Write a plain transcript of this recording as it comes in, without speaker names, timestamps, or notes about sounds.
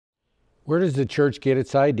Where does the Church get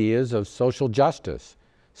its ideas of social justice?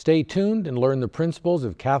 Stay tuned and learn the principles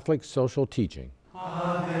of Catholic social teaching.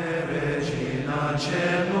 Ave Regina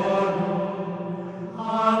Caelorum,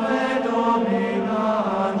 Ave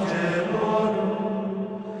Domina Angelorum,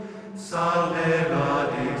 Salve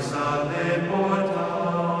radix, salve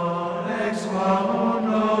porta, ex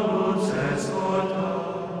famundo luces orta,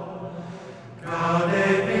 Gaude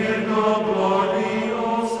Virgo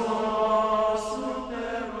gloriosa,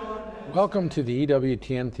 superone. Welcome to the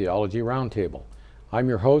EWTN Theology Roundtable. I'm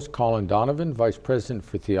your host, Colin Donovan, Vice President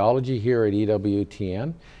for Theology here at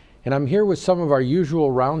EWTN, and I'm here with some of our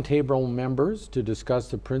usual roundtable members to discuss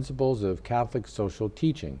the principles of Catholic social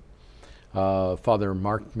teaching. Father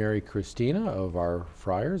Mark Mary Christina of our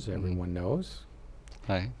Friars, everyone knows.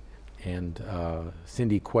 Hi. And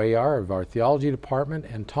Cindy Cuellar of our Theology Department,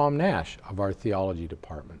 and Tom Nash of our Theology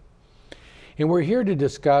Department. And we're here to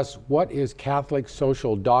discuss what is Catholic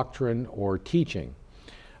social doctrine or teaching.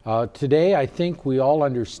 Today, I think we all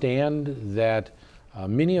understand that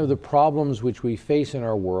many of the problems which we face in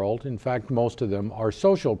our world, in fact, most of them, are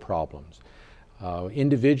social problems.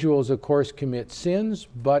 Individuals, of course, commit sins,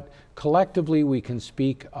 but collectively we can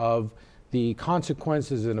speak of the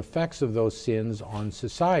consequences and effects of those sins on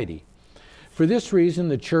society. For this reason,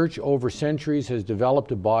 the Church over centuries has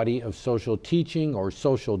developed a body of social teaching, or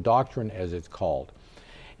social doctrine as it's called.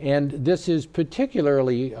 And this is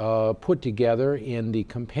particularly put together in the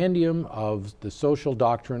Compendium of the Social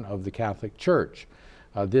Doctrine of the Catholic Church.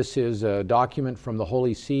 This is a document from the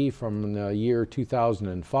Holy See from the year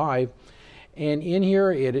 2005. And in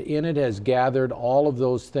here, it has gathered all of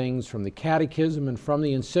those things from the Catechism and from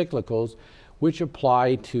the encyclicals which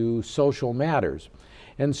apply to social matters.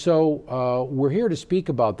 And so we're here to speak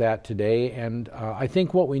about that today, and I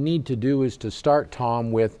think what we need to do is to start,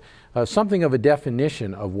 Tom, with something of a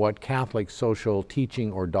definition of what Catholic social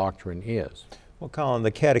teaching or doctrine is. Well, Colin,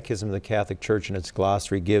 the Catechism of the Catholic Church in its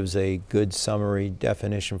glossary gives a good summary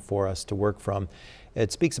definition for us to work from.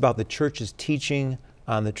 It speaks about the Church's teaching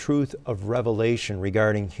on the truth of revelation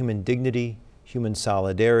regarding human dignity, human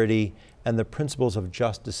solidarity, and the principles of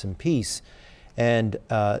justice and peace. And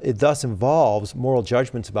it thus involves moral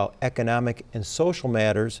judgments about economic and social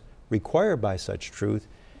matters required by such truth,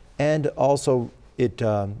 and also it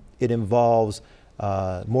involves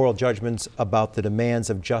moral judgments about the demands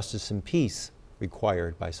of justice and peace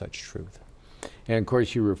required by such truth. And of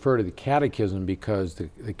course you refer to the Catechism because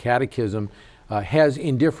the Catechism has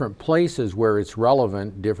in different places where it's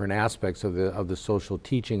relevant different aspects of the social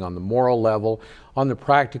teaching on the moral level, on the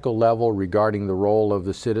practical level regarding the role of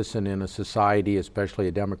the citizen in a society, especially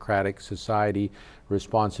a democratic society,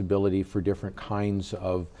 responsibility for different kinds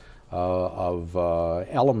of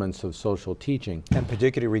elements of social teaching. And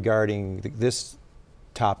particularly regarding this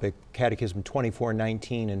topic, Catechism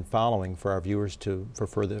 2419 and following, for our viewers for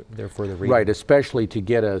further reading. Right, especially to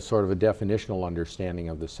get a sort of a definitional understanding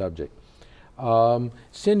of the subject.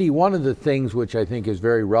 Cindy, one of the things which I think is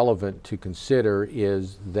very relevant to consider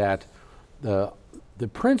is that the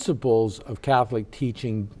principles of Catholic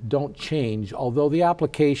teaching don't change, although the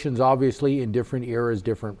applications obviously in different eras,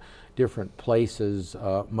 different places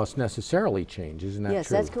must necessarily change. Isn't that true? Yes,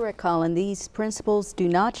 that's correct, Colin. These principles do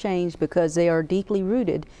not change because they are deeply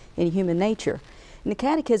rooted in human nature. In the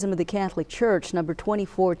Catechism of the Catholic Church, number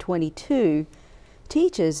 2422,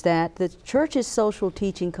 teaches that the Church's social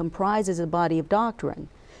teaching comprises a body of doctrine,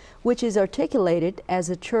 which is articulated as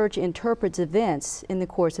the Church interprets events in the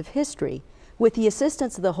course of history, with the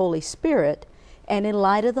assistance of the Holy Spirit, and in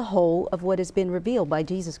light of the whole of what has been revealed by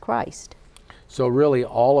Jesus Christ. So really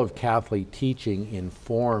all of Catholic teaching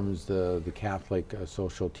informs the Catholic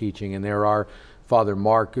social teaching, and there are, Father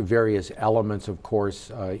Mark, various elements, of course,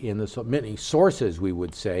 in the many sources, we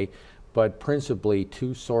would say, but principally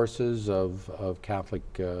two sources of Catholic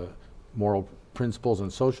moral principles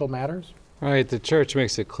and social matters? Right, the Church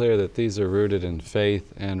makes it clear that these are rooted in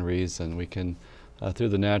faith and reason. We can, through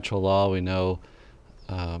the natural law, we know,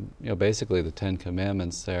 basically the 10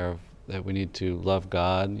 Commandments there, that we need to love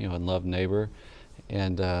God, and love neighbor.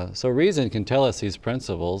 And so reason can tell us these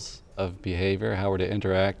principles of behavior, how we're to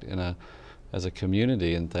interact as a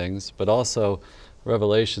community and things, but also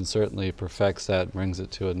Revelation certainly perfects that, brings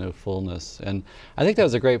it to a new fullness. And I think that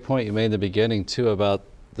was a great point you made in the beginning too about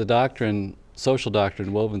the doctrine, social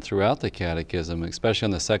doctrine woven throughout the Catechism, especially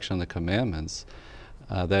on the section on the commandments,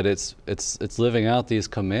 that it's living out these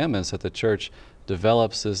commandments that the Church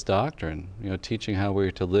develops this doctrine, teaching how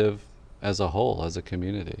we're to live as a whole, as a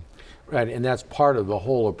community. Right, and that's part of the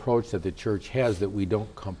whole approach that the Church has, that we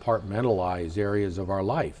don't compartmentalize areas of our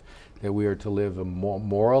life, that we are to live a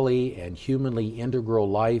morally and humanly integral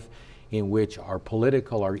life in which our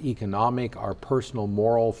political, our economic, our personal,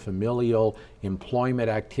 moral, familial, employment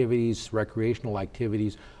activities, recreational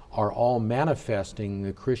activities are all manifesting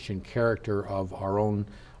the Christian character of our own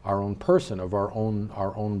person, of our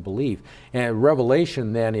own belief. And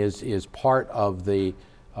revelation then is part of the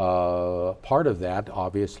part of that,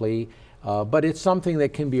 obviously, but it's something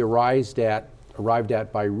that can be arrived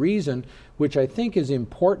at by reason, which I think is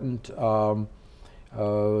important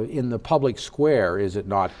in the public square, is it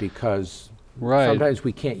not? Because right. Sometimes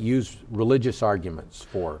we can't use religious arguments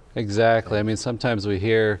for. Exactly. I mean, sometimes we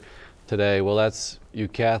hear today, well, that's you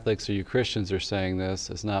Catholics or you Christians are saying this,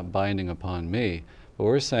 it's not binding upon me. But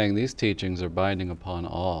we're saying these teachings are binding upon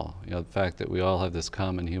all. You know, the fact that we all have this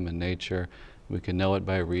common human nature, we can know it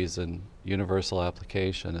by reason, universal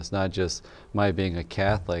application. It's not just my being a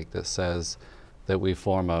Catholic that says that we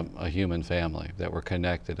form a human family, that we're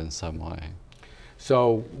connected in some way.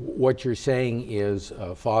 So what you're saying is,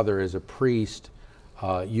 Father, as a priest,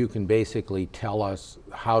 you can basically tell us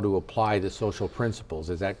how to apply the social principles.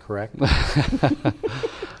 Is that correct?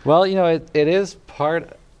 Well, you know, it is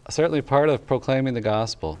certainly part of proclaiming the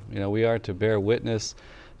gospel. You know, we are to bear witness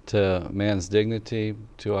to man's dignity,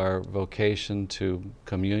 to our vocation to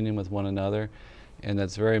communion with one another, and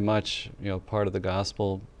that's very much, you know, part of the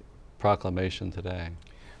gospel proclamation today.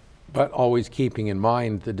 But always keeping in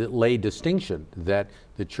mind the lay distinction that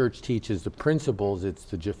the church teaches the principles. It's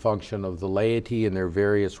the function of the laity and their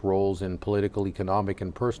various roles in political, economic,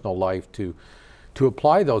 and personal life to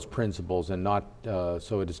apply those principles, and not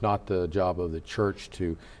so it is not the job of the church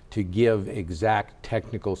to give exact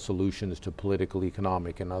technical solutions to political,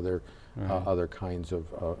 economic, and other other kinds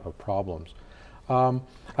of problems.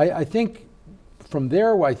 I think from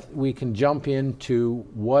there we can jump into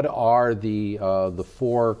what are the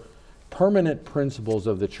four permanent principles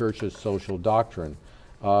of the Church's social doctrine.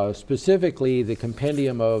 Specifically, the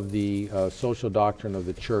compendium of the social doctrine of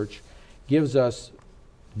the Church gives us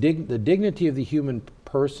the dignity of the human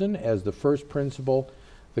person as the first principle,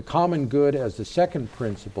 the common good as the second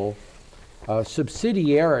principle,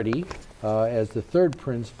 subsidiarity as the third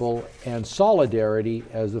principle, and solidarity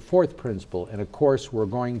as the fourth principle. And of course, we're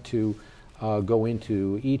going to go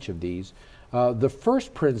into each of these. The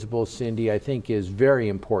first principle, Cindy, I think is very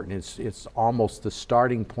important. It's almost the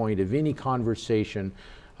starting point of any conversation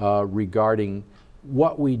regarding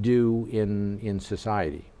what we do in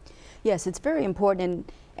society. Yes, it's very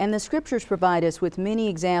important, and the scriptures provide us with many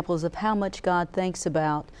examples of how much God thinks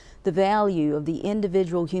about the value of the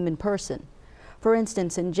individual human person. For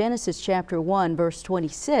instance, in Genesis chapter 1, verse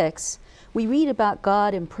 26, we read about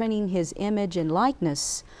God imprinting His image and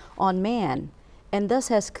likeness on man, and thus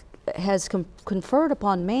has conferred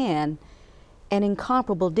upon man an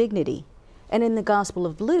incomparable dignity. And in the Gospel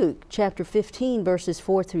of Luke, chapter 15, verses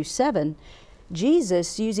 4 through 7,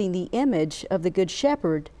 Jesus, using the image of the Good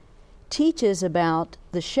Shepherd, teaches about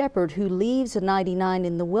the shepherd who leaves the 99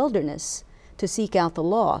 in the wilderness to seek out the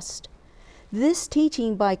lost. This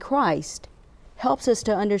teaching by Christ helps us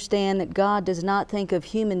to understand that God does not think of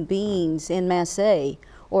human beings in masse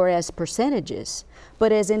or as percentages,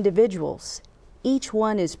 but as individuals. Each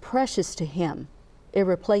one is precious to Him,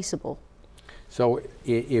 irreplaceable. So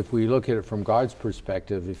if we look at it from God's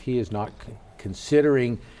perspective, if He is not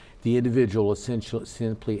considering the individual essentially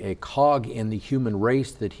simply a cog in the human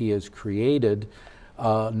race that He has created,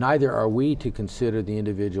 neither are we to consider the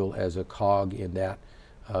individual as a cog in that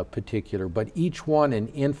particular, but each one an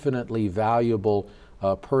infinitely valuable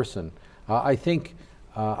person. I think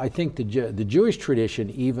the Jewish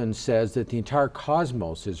tradition even says that the entire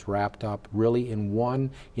cosmos is wrapped up really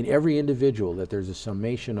in every individual, that there's a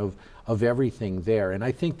summation of everything there. And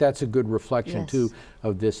I think that's a good reflection, yes, too,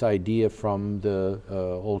 of this idea from the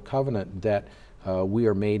Old Covenant that we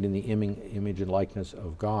are made in the image and likeness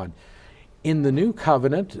of God. In the New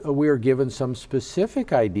Covenant, we are given some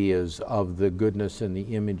specific ideas of the goodness and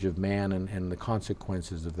the image of man and the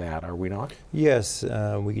consequences of that, are we not? Yes,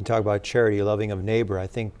 we can talk about charity, loving of neighbor. I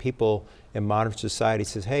think people in modern society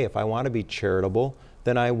says, hey, if I want to be charitable,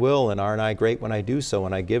 then I will, and aren't I great when I do so,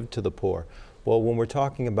 and I give to the poor? Well, when we're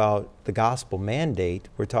talking about the gospel mandate,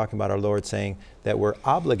 we're talking about our Lord saying that we're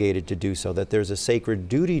obligated to do so, that there's a sacred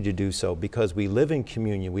duty to do so because we live in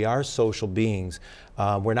communion. We are social beings.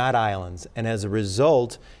 We're not islands. And as a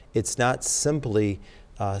result, it's not simply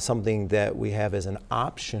something that we have as an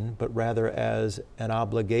option, but rather as an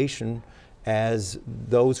obligation as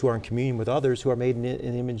those who are in communion with others who are made in the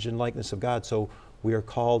image and likeness of God. So we are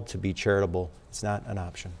called to be charitable. It's not an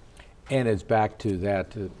option. And it's back to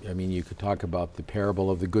that, I mean, you could talk about the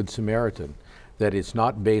parable of the Good Samaritan, that it's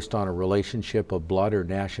not based on a relationship of blood or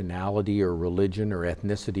nationality or religion or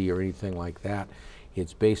ethnicity or anything like that.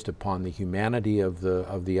 It's based upon the humanity of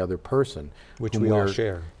the other person, which we all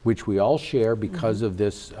share. Which we all share because of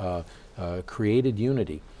this created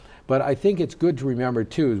unity. But I think it's good to remember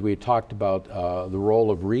too, as we talked about the role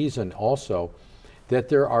of reason also, that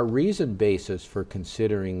there are reason bases for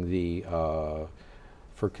considering the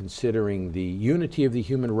unity of the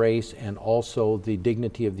human race and also the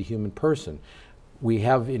dignity of the human person. We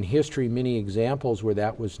have in history many examples where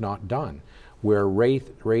that was not done, where race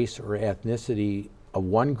or ethnicity of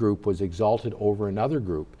one group was exalted over another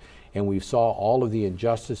group, and we saw all of the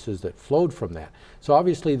injustices that flowed from that. So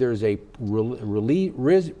obviously there's a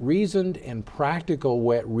reasoned and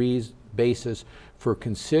practical basis for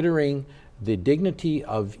considering the dignity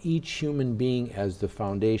of each human being as the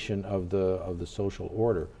foundation of the social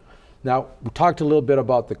order. Now, we talked a little bit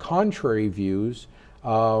about the contrary views,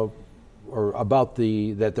 or about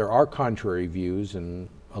that there are contrary views, and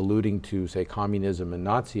alluding to, say, communism and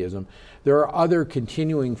Nazism. There are other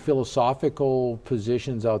continuing philosophical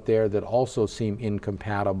positions out there that also seem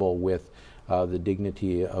incompatible with the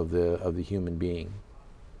dignity of the human being.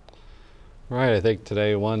 Right. I think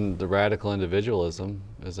today, the radical individualism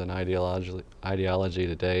is an ideology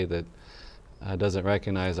today that doesn't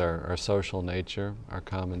recognize our social nature, our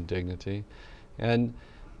common dignity. And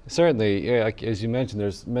certainly, yeah, as you mentioned,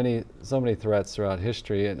 there's so many threats throughout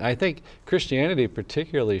history, and I think Christianity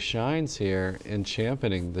particularly shines here in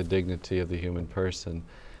championing the dignity of the human person.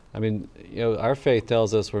 I mean, our faith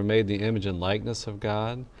tells us we're made in the image and likeness of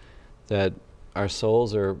God, that our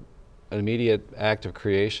souls are an immediate act of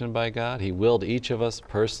creation by God. He willed each of us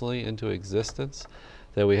personally into existence,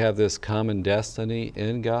 that we have this common destiny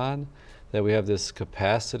in God, that we have this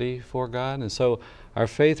capacity for God. And so our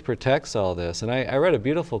faith protects all this. And I read a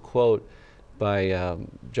beautiful quote by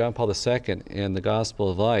John Paul II in the Gospel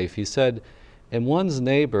of Life. He said, "In one's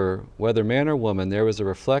neighbor, whether man or woman, there was a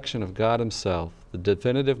reflection of God himself, the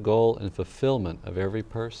definitive goal and fulfillment of every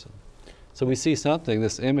person." So we see something,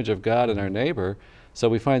 this image of God in our neighbor, so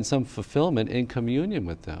we find some fulfillment in communion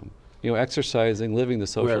with them. Exercising, living the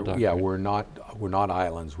social doctrine. Yeah, we're not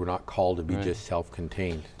islands. We're not called to be just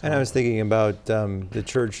self-contained. And I was thinking about the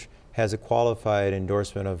church has a qualified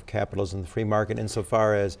endorsement of capitalism, the free market,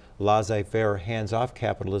 insofar as laissez-faire, hands-off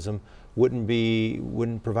capitalism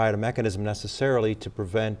wouldn't provide a mechanism necessarily to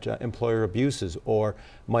prevent employer abuses, or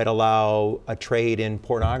might allow a trade in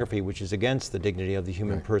pornography, which is against the dignity of the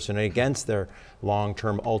human person and against their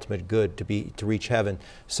long-term ultimate good to reach heaven.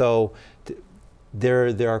 So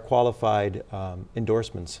there are qualified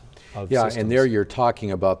endorsements of systems. And there you're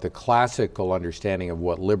talking about the classical understanding of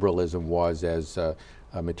what liberalism was as a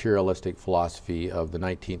materialistic philosophy of the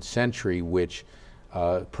 19th century, which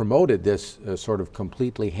promoted this sort of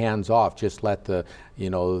completely hands-off, just let the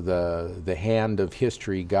hand of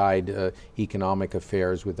history guide economic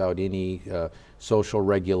affairs without any social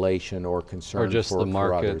regulation or concern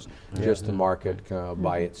for others. Just the market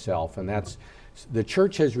by itself. And the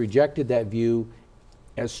church has rejected that view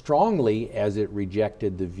as strongly as it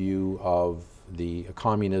rejected the view of the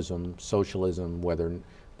communism, socialism, whether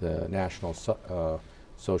the national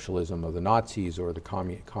socialism of the Nazis or the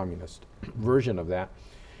communist version of that.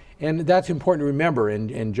 And that's important to remember.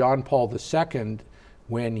 And John Paul II,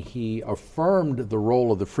 when he affirmed the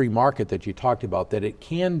role of the free market that you talked about, that it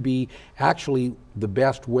can be actually the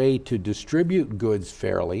best way to distribute goods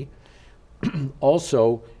fairly,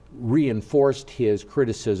 also reinforced his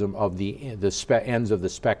criticism of the ends of the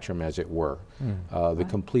spectrum, as it were, the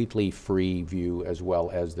completely free view as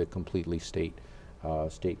well as the completely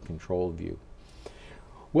state-controlled view.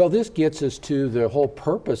 Well, this gets us to the whole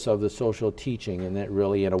purpose of the social teaching, and that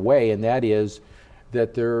really, in a way, and that is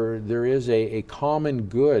that there is a common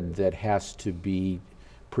good that has to be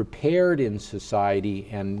prepared in society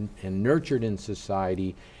and nurtured in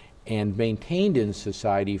society and maintained in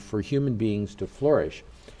society for human beings to flourish.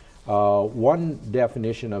 One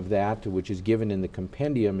definition of that, which is given in the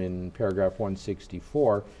compendium in paragraph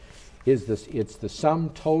 164, is it's the sum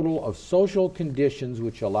total of social conditions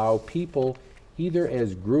which allow people, either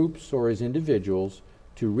as groups or as individuals,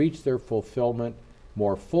 to reach their fulfillment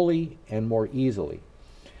more fully and more easily.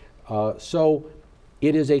 So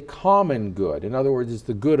it is a common good. In other words, it's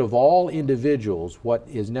the good of all individuals, what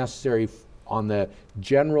is necessary on the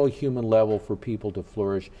general human level for people to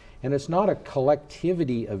flourish. And it's not a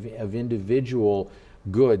collectivity of individual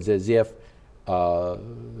goods, as if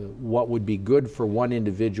what would be good for one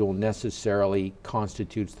individual necessarily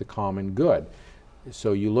constitutes the common good.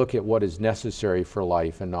 So you look at what is necessary for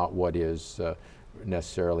life and not what is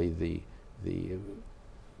necessarily the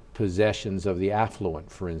possessions of the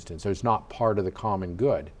affluent, for instance. So it's not part of the common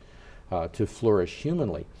good to flourish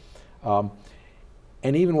humanly.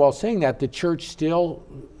 And even while saying that, the church still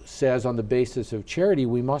says on the basis of charity,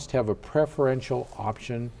 we must have a preferential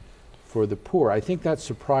option for the poor. I think that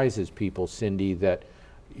surprises people, Cindy, that,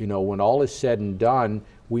 you know, when all is said and done,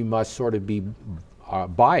 we must sort of be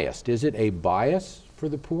biased. Is it a bias for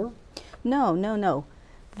the poor? No, no, no.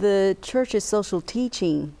 The church's social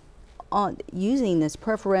teaching on using this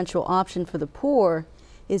preferential option for the poor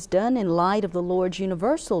is done in light of the Lord's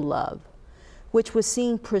universal love, which was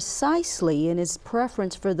seen precisely in his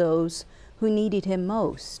preference for those who needed him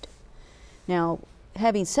most. Now,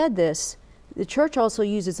 having said this, the church also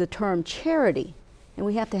uses the term charity, and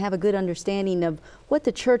we have to have a good understanding of what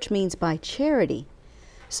the church means by charity.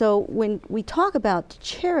 So when we talk about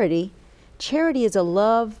charity, charity is a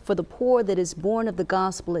love for the poor that is born of the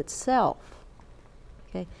gospel itself.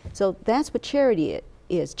 Okay? So that's what charity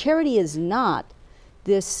is. Charity is not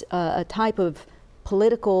this a type of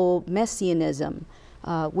political messianism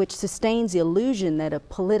which sustains the illusion that a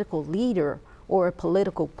political leader or a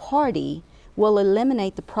political party will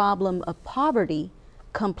eliminate the problem of poverty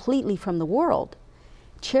completely from the world.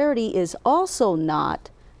 Charity is also not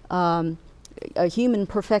a human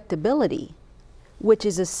perfectibility, which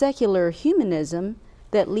is a secular humanism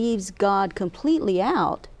that leaves God completely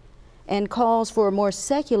out and calls for a more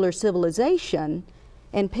secular civilization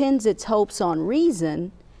and pins its hopes on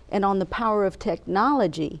reason and on the power of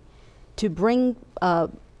technology to bring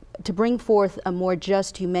forth a more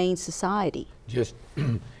just, humane society. Just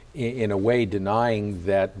in a way denying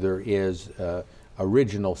that there is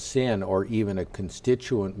original sin or even a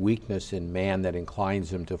constituent weakness in man that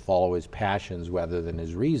inclines him to follow his passions rather than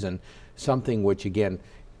his reason, something which, again,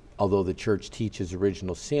 although the church teaches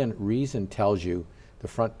original sin, reason tells you, the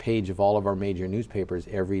front page of all of our major newspapers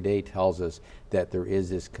every day tells us that there is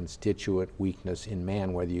this constituent weakness in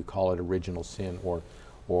man, whether you call it original sin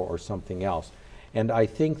or something else. And I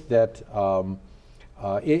think that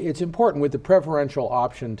it's important with the preferential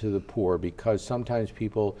option to the poor, because sometimes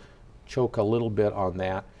people choke a little bit on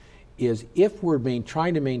that, is if we're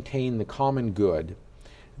trying to maintain the common good,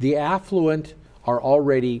 the affluent are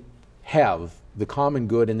already have the common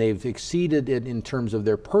good, and they've exceeded it in terms of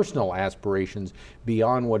their personal aspirations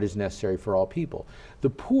beyond what is necessary for all people. The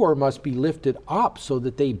poor must be lifted up so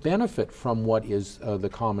that they benefit from what is the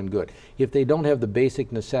common good. If they don't have the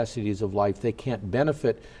basic necessities of life, they can't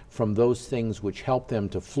benefit from those things which help them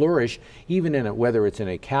to flourish, even in whether it's in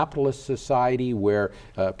a capitalist society where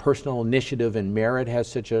personal initiative and merit has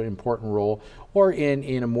such an important role, or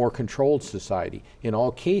in a more controlled society. In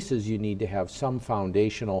all cases, you need to have some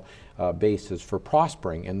foundational basis for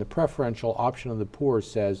prospering, and the preferential option of the poor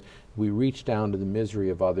says we reach down to the misery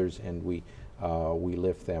of others and we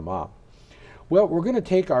lift them up. Well, we're going to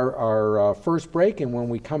take our first break, and when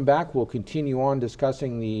we come back, we'll continue on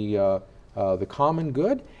discussing the common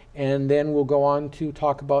good, and then we'll go on to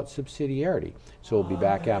talk about subsidiarity. So we'll be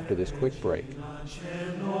back after this quick break.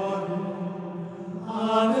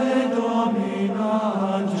 Ave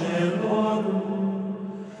Domina Angelorum,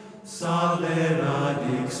 salve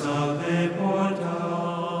radix, salve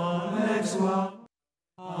porta, ex qua.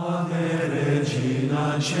 Ave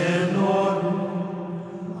Regina Angelorum,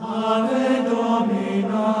 Ave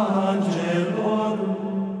Domina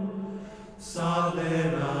Angelorum, salve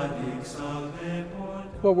radix, salve porta.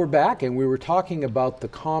 Well, we're back, and we were talking about the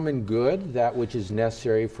common good, that which is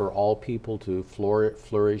necessary for all people to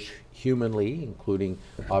flourish humanly, including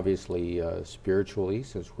obviously spiritually,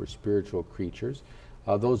 since we're spiritual creatures.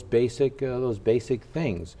 Those basic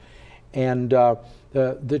things, and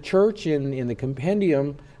the church in the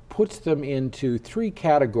compendium puts them into three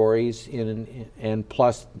categories, and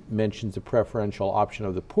plus mentions the preferential option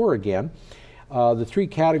of the poor again. The three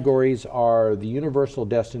categories are the universal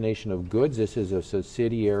destination of goods. This is a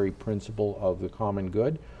subsidiary principle of the common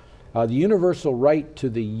good. The universal right to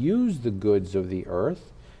use the goods of the earth.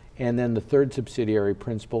 And then the third subsidiary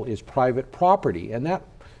principle is private property. And that,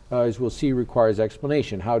 as we'll see, requires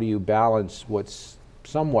explanation. How do you balance what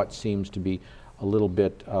somewhat seems to be a little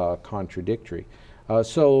bit contradictory?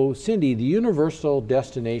 So, Cindy, the universal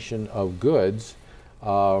destination of goods,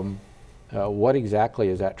 what exactly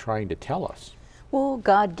is that trying to tell us? Well,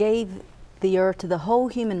 God gave the earth to the whole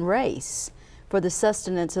human race for the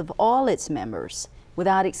sustenance of all its members,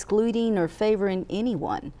 without excluding or favoring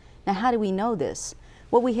anyone. Now, how do we know this?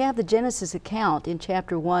 Well, we have the Genesis account in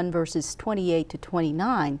chapter 1, verses 28 to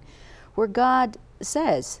 29, where God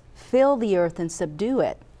says, "Fill the earth and subdue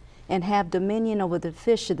it, and have dominion over the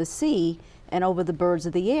fish of the sea and over the birds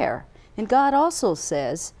of the air." And God also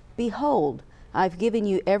says, "Behold, I've given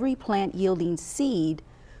you every plant yielding seed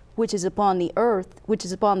which is upon the earth, which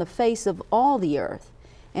is upon the face of all the earth,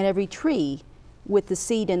 and every tree with the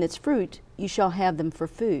seed in its fruit you shall have them for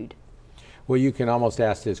food. Well, you can almost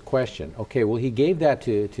ask this question. Okay, well, he gave that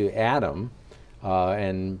to Adam,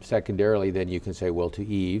 and secondarily, then you can say, well, to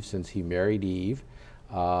Eve, since he married Eve.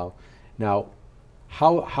 Now,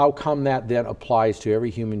 how come that then applies to every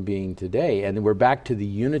human being today? And we're back to the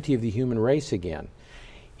unity of the human race again.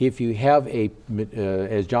 If you have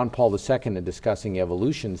as John Paul II in discussing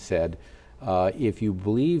evolution said, if you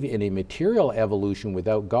believe in a material evolution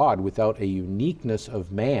without God, without a uniqueness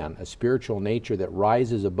of man, a spiritual nature that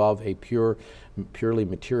rises above a purely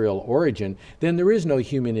material origin, then there is no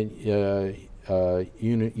human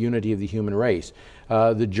unity of the human race.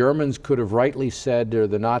 The Germans could have rightly said, or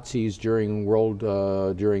the Nazis during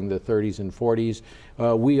the 30s and 40s,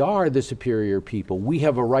 we are the superior people. We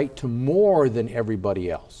have a right to more than everybody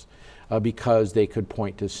else, because they could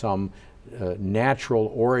point to some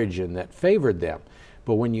natural origin that favored them.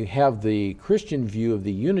 But when you have the Christian view of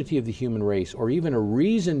the unity of the human race, or even a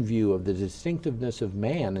reasoned view of the distinctiveness of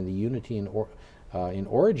man and the unity in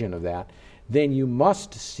origin of that, then you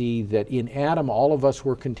must see that in Adam all of us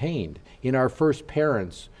were contained. In our first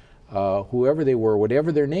parents, whoever they were,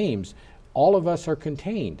 whatever their names, all of us are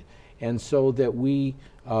contained. And so that we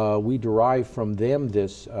derive from them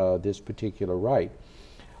this particular right.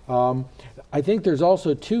 I think there's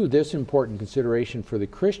also, too, this important consideration for the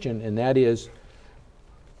Christian, and that is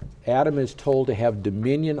Adam is told to have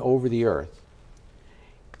dominion over the earth.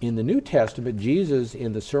 In the New Testament, Jesus,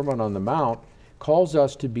 in the Sermon on the Mount, calls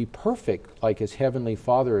us to be perfect like his heavenly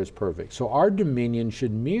Father is perfect. So our dominion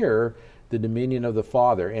should mirror the dominion of the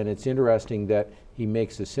Father. And it's interesting that he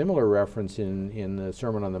makes a similar reference in the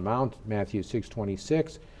Sermon on the Mount, Matthew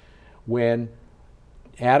 6:26, when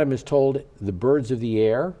Adam is told the birds of the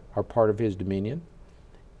air are part of his dominion.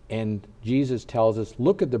 And Jesus tells us,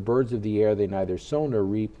 look at the birds of the air, they neither sow nor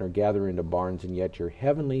reap nor gather into barns, and yet your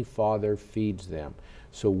heavenly Father feeds them.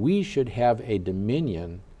 So we should have a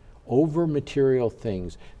dominion over material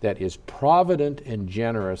things that is provident and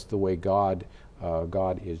generous the way God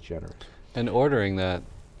is generous. And ordering that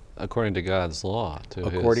according to God's law, to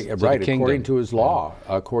according to his law,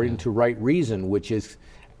 according to right reason, which is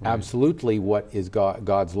absolutely what is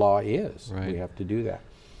God's law is. Right. We have to do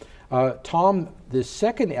that. Tom, the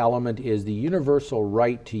second element is the universal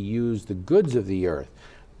right to use the goods of the earth.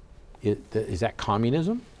 Is that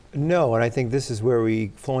communism? No, and I think this is where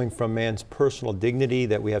we, flowing from man's personal dignity,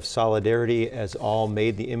 that we have solidarity as all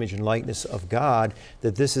made the image and likeness of God,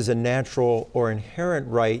 that this is a natural or inherent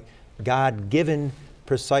right, God-given,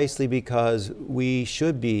 precisely because we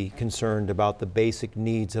should be concerned about the basic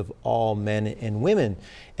needs of all men and women.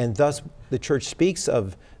 And thus, the church speaks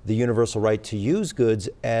of the universal right to use goods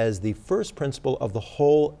as the first principle of the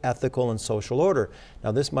whole ethical and social order.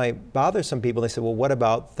 Now, this might bother some people. They say, well, what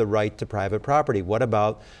about the right to private property? What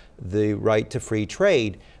about the right to free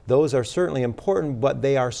trade? Those are certainly important, but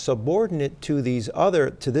they are subordinate to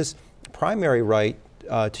this primary right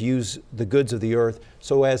to use the goods of the earth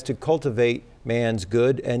so as to cultivate man's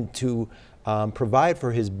good and to provide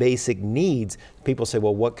for his basic needs. People say,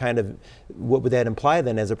 well, what would that imply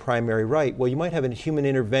then as a primary right? Well, you might have a human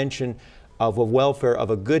intervention of a welfare of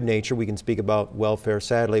a good nature. We can speak about welfare,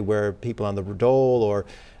 sadly, where people on the dole or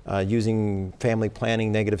using family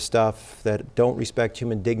planning negative stuff that don't respect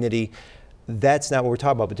human dignity. That's not what we're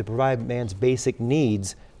talking about, but to provide man's basic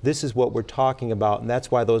needs, this is what we're talking about, and that's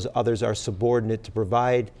why those others are subordinate to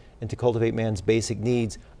provide and to cultivate man's basic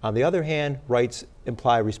needs. On the other hand, rights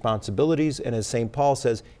imply responsibilities, and as St. Paul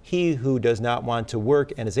says, he who does not want to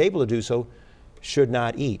work and is able to do so should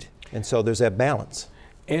not eat. And so there's that balance.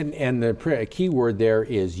 And the key word there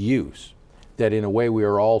is use. That in a way we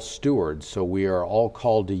are all stewards, so we are all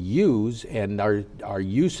called to use, and our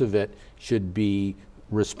use of it should be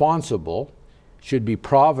responsible, should be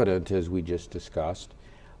provident, as we just discussed.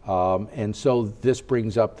 And so this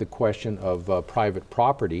brings up the question of private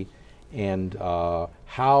property and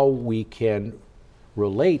how we can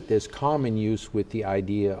relate this common use with the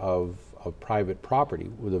idea of private property,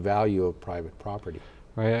 with the value of private property.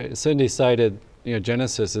 Right. Cindy cited,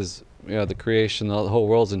 Genesis is, the creation, the whole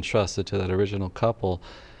world's entrusted to that original couple.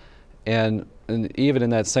 And even in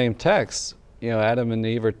that same text, Adam and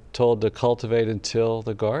Eve are told to cultivate and till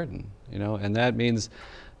the garden, and that means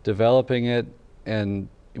developing it, and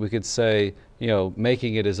we could say,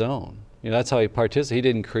 making it his own. That's how he participates. He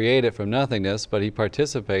didn't create it from nothingness, but he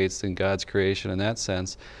participates in God's creation in that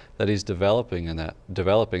sense, that he's developing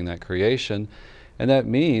that creation. And that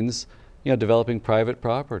means, developing private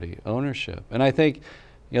property, ownership. And I think,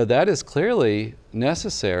 that is clearly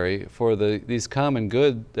necessary for these common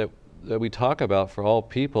good that we talk about for all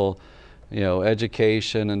people,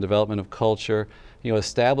 education and development of culture.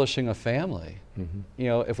 establishing a family.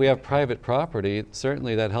 If we have private property,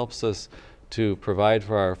 certainly that helps us to provide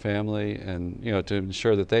for our family and to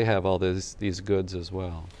ensure that they have all these goods as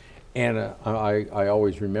well. And I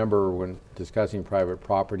always remember when discussing private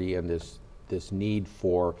property and this need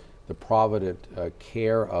for the provident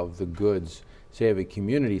care of the goods, say, of a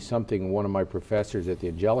community, something one of my professors at the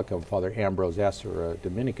Angelicum, Father Ambrose Esser, a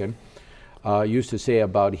Dominican, used to say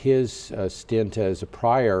about his stint as a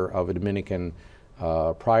prior of a Dominican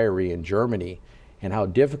priory in Germany, and how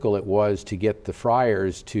difficult it was to get the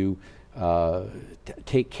friars to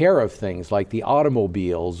take care of things like the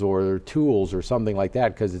automobiles or tools or something like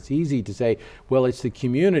that, because it's easy to say, well, it's the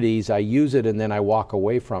community's, I use it and then I walk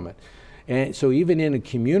away from it. And so even in a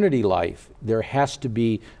community life, there has to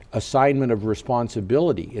be assignment of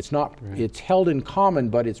responsibility. It's not, it's held in common,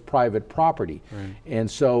 but it's private property. And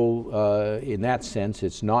so in that sense,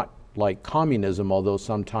 it's not like communism, although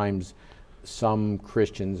sometimes some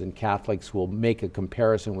Christians and Catholics will make a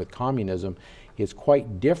comparison with communism. It's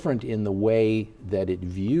quite different in the way that it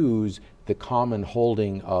views the common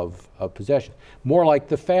holding of possession. More like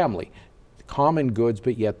the family. Common goods,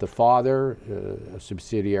 but yet the father,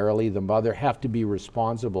 subsidiarily the mother, have to be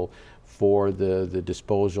responsible for the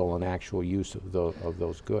disposal and actual use of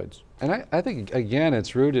those goods. And I think, again,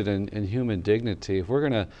 it's rooted in human dignity. If we're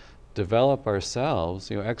going to develop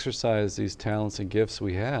ourselves, exercise these talents and gifts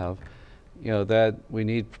we have, that we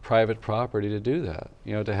need private property to do that,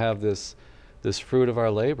 to have this fruit of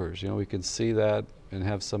our labors. We can see that and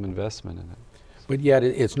have some investment in it. But yet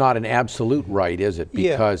it's not an absolute right, is it?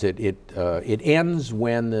 Because it ends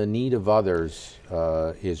when the need of others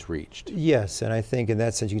is reached. Yes, and I think in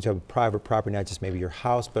that sense you can talk about private property, not just maybe your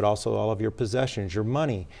house, but also all of your possessions, your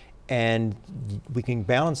money. And we can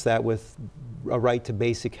balance that with a right to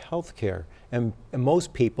basic health care. And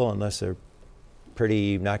most people, unless they're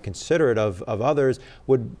pretty not considerate of others,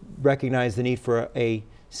 would recognize the need for a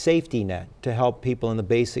safety net to help people in the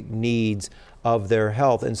basic needs of their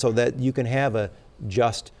health, and so that you can have a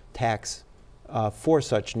just tax for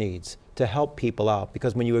such needs to help people out.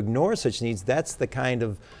 Because when you ignore such needs, that's the kind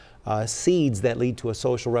of seeds that lead to a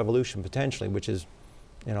social revolution potentially, which is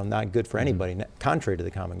not good for anybody, contrary to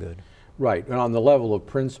the common good. Right, and on the level of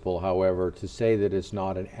principle, however, to say that it's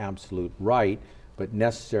not an absolute right, but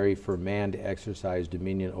necessary for man to exercise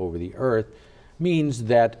dominion over the earth, means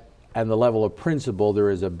that on the level of principle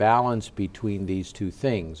there is a balance between these two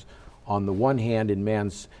things. On the one hand, in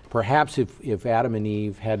man's, perhaps if Adam and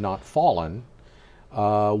Eve had not fallen,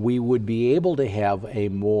 we would be able to have a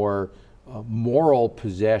more moral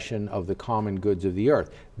possession of the common goods of the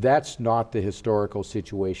earth. That's not the historical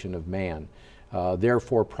situation of man.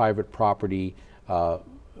 Therefore, private property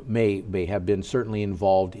may have been certainly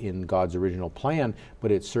involved in God's original plan,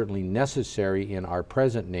 but it's certainly necessary in our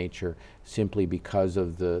present nature simply because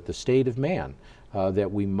of the state of man,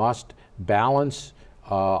 that we must balance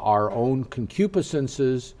our own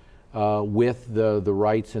concupiscences with the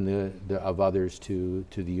rights and of others to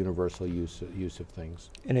the universal use of things.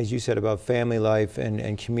 And as you said about family life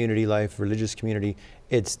and community life, religious community,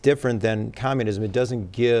 it's different than communism. It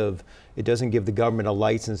doesn't give the government a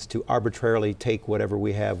license to arbitrarily take whatever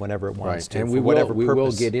we have whenever it wants to. And we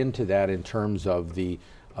will get into that in terms of the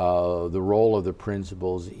role of the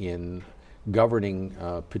principles in governing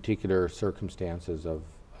particular circumstances of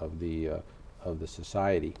the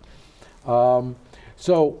society.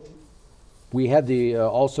 So we had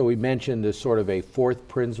also we mentioned this sort of a fourth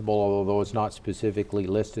principle, although it's not specifically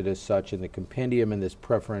listed as such in the compendium, and this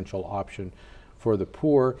preferential option for the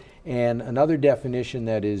poor. And another definition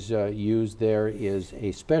that is used there is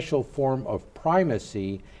a special form of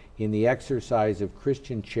primacy in the exercise of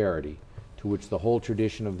Christian charity, to which the whole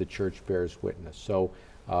tradition of the church bears witness. So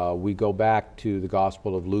we go back to the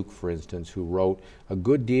Gospel of Luke, for instance, who wrote a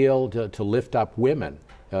good deal to lift up women,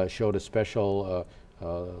 showed a special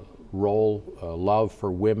role, love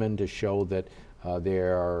for women, to show that they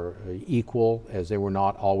are equal, as they were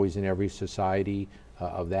not always in every society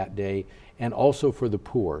of that day, and also for the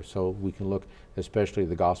poor. So we can look especially at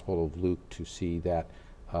the Gospel of Luke to see that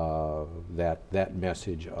that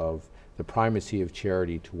message of the primacy of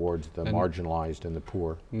charity towards the marginalized and the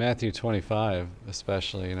poor. Matthew 25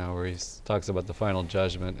 especially, where he talks about the final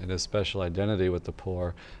judgment and his special identity with the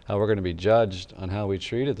poor, how we're going to be judged on how we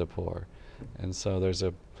treated the poor. And so there's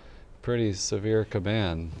a pretty severe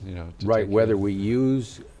command, to right, whether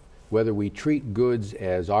we treat goods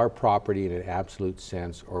as our property in an absolute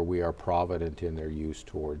sense, or we are provident in their use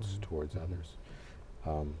towards others.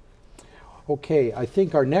 Okay, I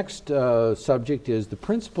think our next subject is the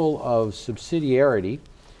principle of subsidiarity.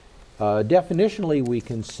 Definitionally, we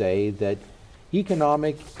can say that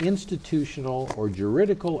economic, institutional, or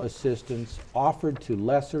juridical assistance offered to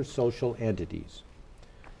lesser social entities.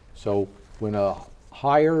 So when a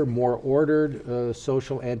higher, more ordered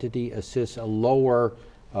social entity assists a lower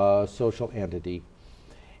social entity,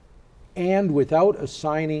 and without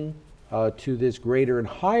assigning to this greater and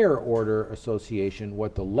higher order association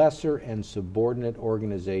what the lesser and subordinate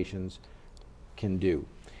organizations can do.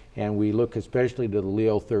 And we look especially to the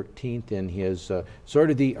Leo XIII in his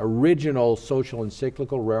sort of the original social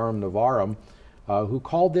encyclical Rerum Novarum, who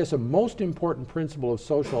called this a most important principle of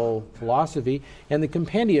social philosophy, and the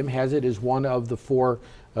compendium has it as one of the four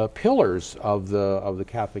pillars of the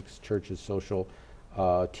Catholic Church's social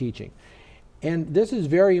teaching. And this is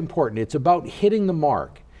very important. It's about hitting the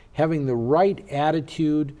mark, having the right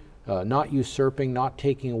attitude, not usurping, not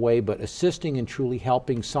taking away, but assisting and truly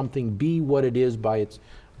helping something be what it is by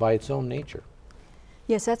its own nature.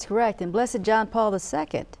 Yes, that's correct. And Blessed John Paul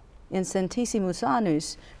II, in Centesimus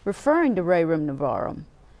Annus, referring to Rerum Novarum,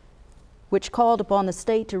 which called upon the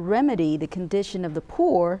state to remedy the condition of the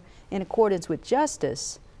poor in accordance with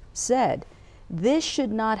justice, said, "This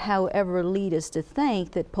should not, however, lead us to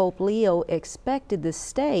think that Pope Leo expected the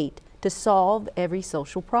state to solve every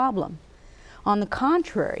social problem. On the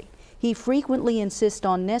contrary, he frequently insists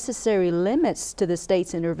on necessary limits to the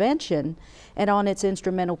state's intervention and on its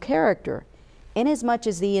instrumental character, inasmuch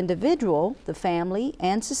as the individual, the family,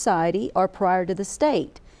 and society are prior to the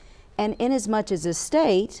state, and inasmuch as the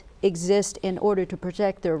state exists in order to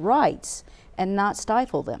protect their rights and not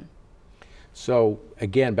stifle them." So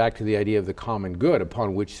again, back to the idea of the common good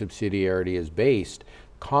upon which subsidiarity is based.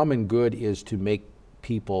 Common good is to make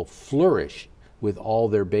people flourish with all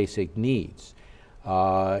their basic needs.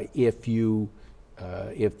 If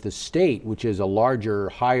the state, which is a larger,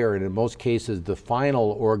 higher, and in most cases the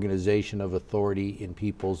final organization of authority in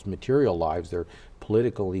people's material lives, their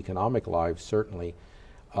political, economic lives certainly,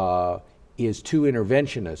 is too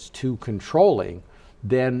interventionist, too controlling,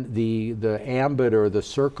 then the ambit or the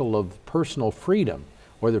circle of personal freedom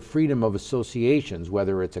or the freedom of associations,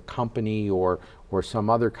 whether it's a company or some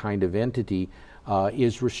other kind of entity,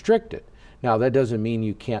 is restricted. Now, that doesn't mean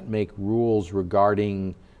you can't make rules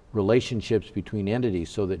regarding relationships between entities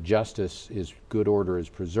so that justice is, good order is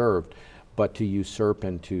preserved, but to usurp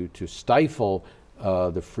and to stifle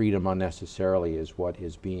the freedom unnecessarily is what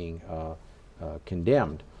is being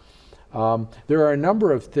condemned. There are a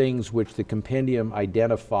number of things which the compendium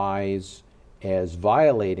identifies as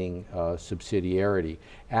violating subsidiarity,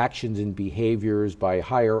 actions and behaviors by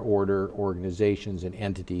higher order organizations and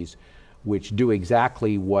entities which do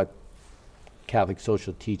exactly what Catholic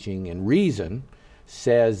social teaching and reason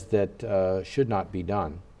says that should not be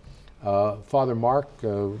done. Father Mark,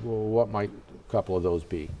 what might a couple of those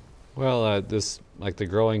be? Well, this, like the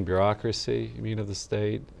growing bureaucracy, you mean, of the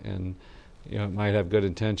state, and it might have good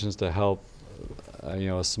intentions to help,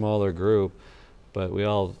 a smaller group, but we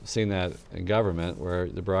all seen that in government where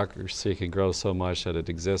the bureaucracy can grow so much that it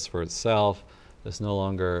exists for itself. It's no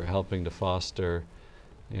longer helping to foster,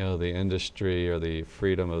 the industry or the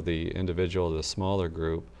freedom of the individual, the smaller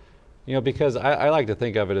group. Because I like to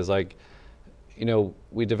think of it as like,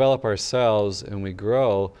 we develop ourselves and we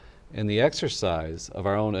grow in the exercise of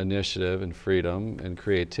our own initiative and freedom and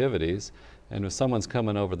creativities. And if someone's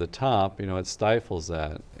coming over the top, it stifles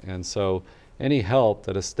that. And so any help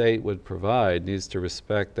that a state would provide needs to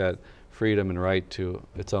respect that freedom and right to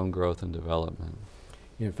its own growth and development.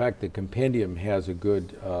 In fact, the compendium has a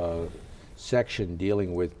good section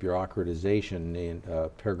dealing with bureaucratization in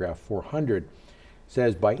paragraph 400. It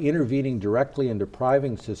says, by intervening directly and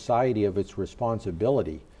depriving society of its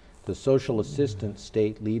responsibility, the social assistance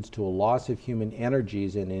state leads to a loss of human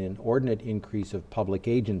energies and an inordinate increase of public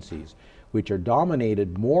agencies, which are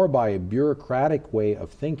dominated more by a bureaucratic way of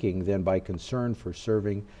thinking than by concern for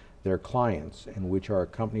serving their clients, and which are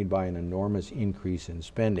accompanied by an enormous increase in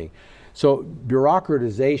spending. So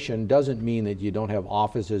bureaucratization doesn't mean that you don't have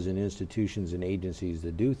offices and institutions and agencies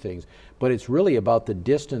that do things, but it's really about the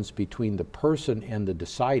distance between the person and the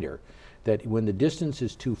decider. That when the distance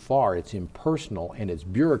is too far, it's impersonal and it's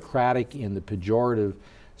bureaucratic in the pejorative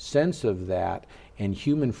sense of that, and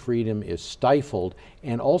human freedom is stifled,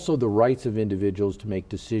 and also the rights of individuals to make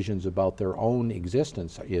decisions about their own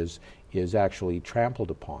existence is actually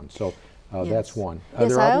trampled upon. So yes. That's one.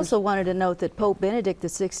 Yes, I also wanted to note that Pope Benedict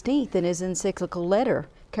XVI in his encyclical letter,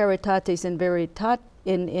 Caritatis in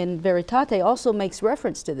Veritate, also makes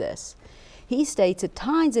reference to this. He states, at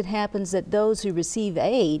times it happens that those who receive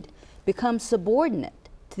aid become subordinate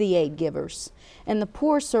to the aid givers, and the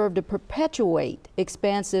poor serve to perpetuate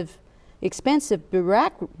expensive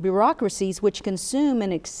bureaucracies which consume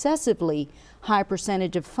an excessively high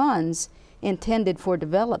percentage of funds intended for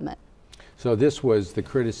development. So this was the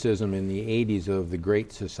criticism in the 80s of the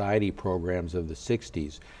Great Society programs of the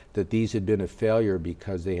 60s, that these had been a failure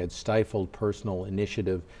because they had stifled personal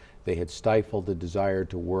initiative, they had stifled the desire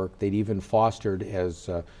to work, they'd even fostered, as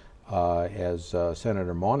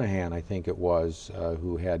Senator Monahan, I think it was,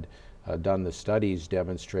 who had done the studies,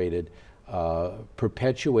 demonstrated,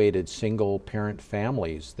 perpetuated single-parent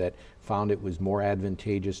families that found it was more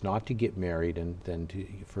advantageous not to get married than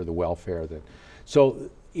for the welfare. So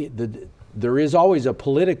there is always a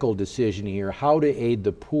political decision here how to aid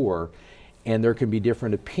the poor, and there can be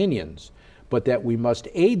different opinions, but that we must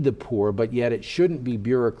aid the poor, but yet it shouldn't be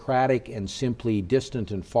bureaucratic and simply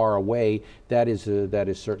distant and far away. That is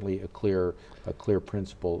certainly a clear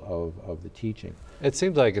principle of the teaching. It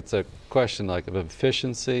seems like it's a question like of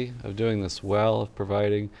efficiency, of doing this well, of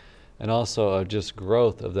providing, and also of just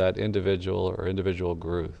growth of that individual or individual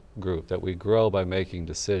group, that we grow by making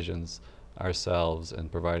decisions ourselves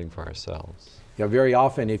and providing for ourselves. Yeah, very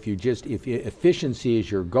often if efficiency is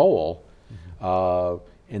your goal,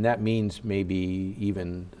 and that means maybe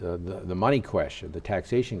even the money question, the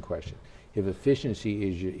taxation question. If efficiency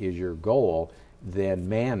is your goal, then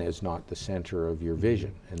man is not the center of your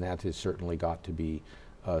vision, and that has certainly got to be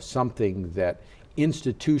something that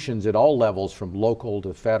institutions at all levels, from local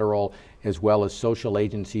to federal, as well as social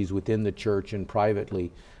agencies within the church and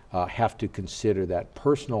privately, have to consider that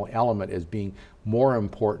personal element as being more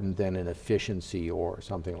important than an efficiency or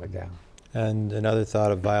something like that. And another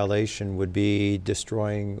thought of violation would be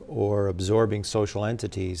destroying or absorbing social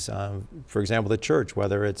entities. For example, the church,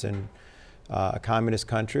 whether it's in a communist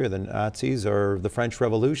country or the Nazis or the French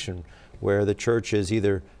Revolution, where the church is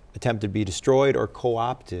either attempted to be destroyed or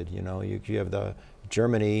co-opted. You know, you have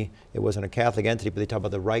Germany, it wasn't a Catholic entity, but they talk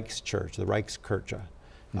about the Reichschurch, the Reichskirche.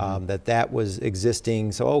 That was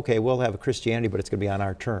existing, so okay, we'll have a Christianity, but it's going to be on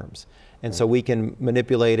our terms. And so we can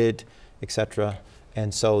manipulate it, etc.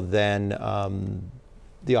 And so then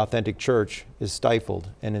the authentic church is stifled,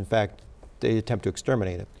 and in fact, they attempt to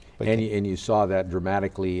exterminate it. And you saw that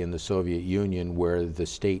dramatically in the Soviet Union, where the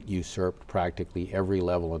state usurped practically every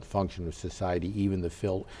level and function of society, even the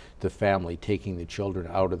family, taking the children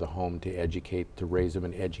out of the home to raise them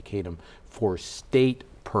and educate them for state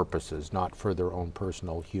purposes, not for their own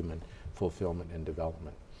personal human fulfillment and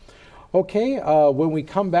development. Okay, when we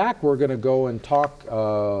come back, we're going to go and talk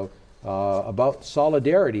about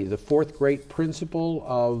solidarity, the fourth great principle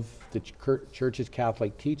of the Church's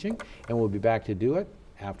Catholic teaching, and we'll be back to do it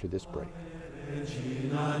after this break.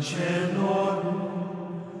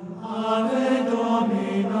 Ave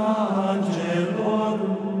Domina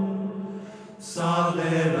Angelorum, salve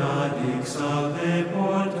radic, salve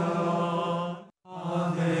porta.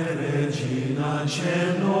 Ave Regina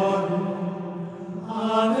Angelorum,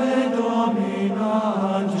 Ave Domina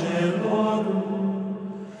Angelorum,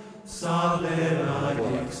 salve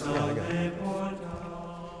radic, salve porta.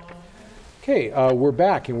 Okay, we're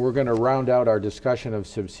back, and we're going to round out our discussion of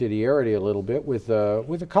subsidiarity a little bit with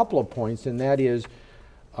a couple of points, and that is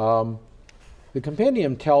the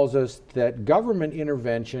compendium tells us that government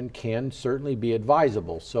intervention can certainly be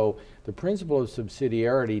advisable. So the principle of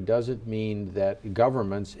subsidiarity doesn't mean that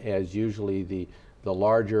governments, as usually the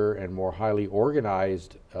larger and more highly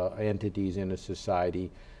organized entities in a society,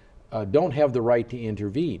 don't have the right to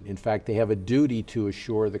intervene. In fact, they have a duty to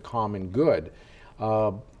assure the common good.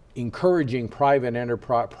 Encouraging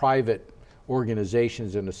private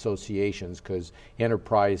organizations and associations, because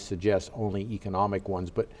enterprise suggests only economic ones,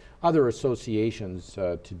 but other associations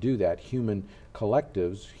to do that, human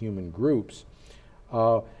collectives, human groups.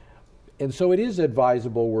 And so it is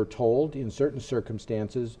advisable, we're told, in certain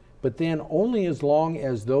circumstances, but then only as long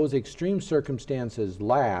as those extreme circumstances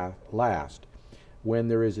last, when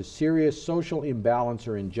there is a serious social imbalance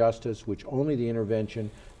or injustice which only the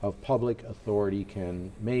intervention of public authority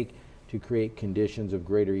can make to create conditions of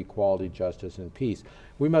greater equality, justice, and peace.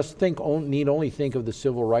 We must need only think of the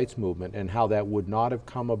civil rights movement and how that would not have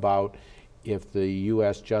come about if the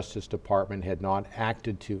U.S. Justice Department had not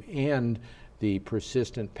acted to end the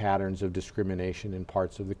persistent patterns of discrimination in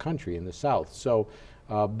parts of the country in the South. So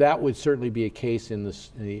that would certainly be a case in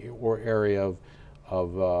the area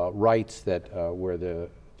of rights that where the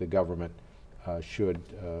government should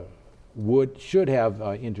have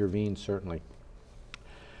intervened, certainly.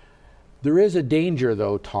 There is a danger,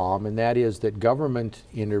 though, Tom, and that is that government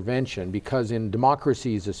intervention, because in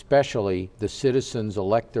democracies especially, the citizens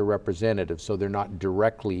elect their representatives, so they're not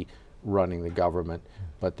directly running the government,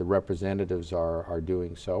 but the representatives are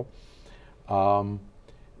doing so.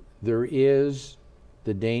 There is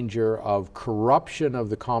the danger of corruption of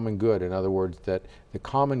the common good. In other words, that the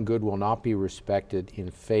common good will not be respected in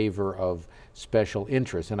favor of special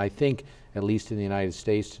interests. And I think, at least in the United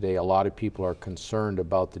States today, a lot of people are concerned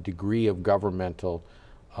about the degree of governmental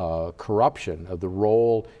corruption, of the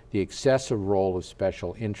role, the excessive role of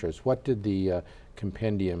special interests. What did the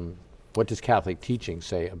compendium, what does Catholic teaching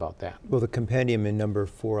say about that? Well, the compendium in number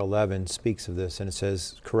 411 speaks of this, and it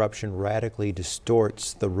says, corruption radically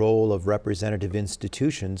distorts the role of representative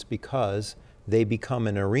institutions because they become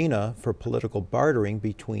an arena for political bartering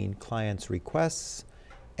between clients' requests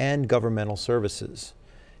and governmental services.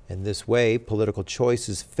 In this way, political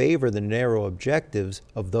choices favor the narrow objectives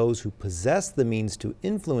of those who possess the means to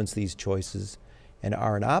influence these choices and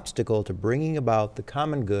are an obstacle to bringing about the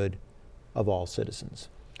common good of all citizens.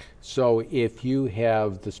 So if you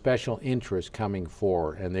have the special interest coming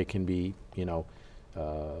forward, and they can be,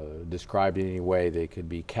 described in any way, they could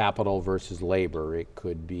be capital versus labor, it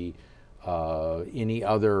could be any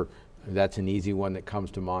other, that's an easy one that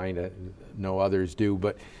comes to mind, no others do,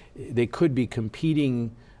 but they could be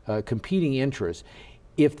competing interests.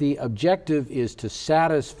 If the objective is to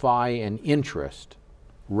satisfy an interest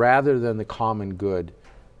rather than the common good,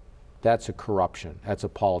 that's a corruption, that's a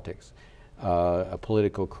politics. A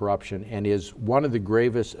political corruption, and is one of the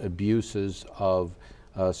gravest abuses of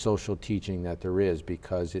social teaching that there is,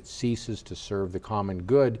 because it ceases to serve the common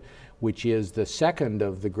good, which is the second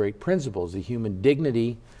of the great principles, the human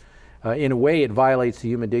dignity. In a way, it violates the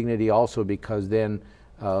human dignity also, because then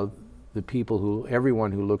the people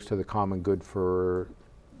everyone who looks to the common good for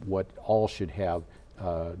what all should have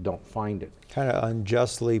don't find it. Kind of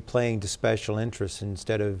unjustly playing to special interests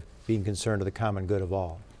instead of being concerned with the common good of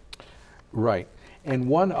all. Right, and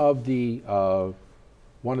one of the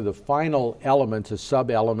final elements, a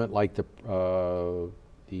sub-element like the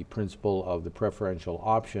principle of the preferential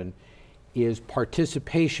option, is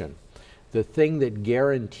participation. The thing that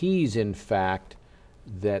guarantees, in fact,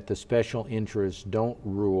 that the special interests don't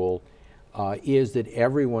rule is that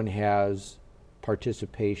everyone has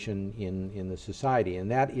participation in the society, and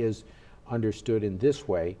that is understood in this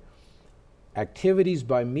way: activities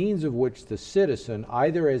by means of which the citizen,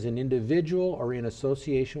 either as an individual or in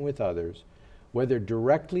association with others, whether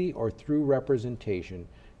directly or through representation,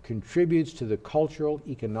 contributes to the cultural,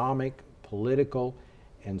 economic, political,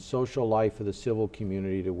 and social life of the civil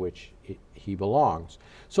community to which he belongs.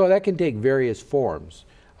 So that can take various forms.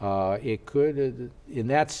 It could, in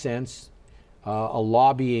that sense, a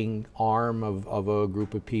lobbying arm of a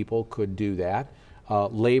group of people could do that.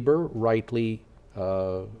 Labor rightly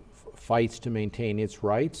fights to maintain its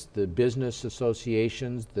rights. The business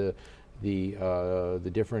associations, the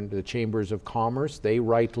chambers of commerce, they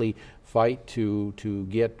rightly fight to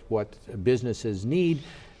get what businesses need.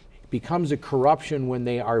 It becomes a corruption when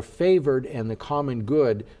they are favored and the common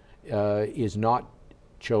good is not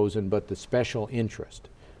chosen, but the special interest.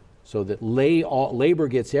 So that labor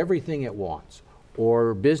gets everything it wants,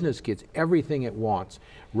 or business gets everything it wants,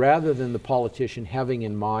 rather than the politician having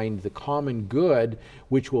in mind the common good,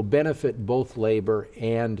 which will benefit both labor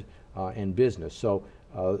and business. So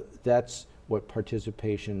that's what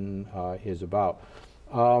participation is about.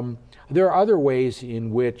 There are other ways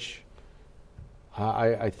in which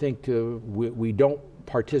I think we don't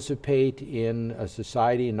participate in a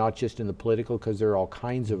society, and not just in the political, because there are all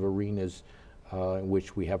kinds of arenas in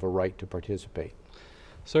which we have a right to participate.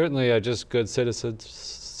 Certainly, just good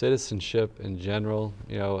citizenship in general,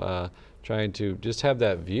 trying to just have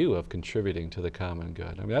that view of contributing to the common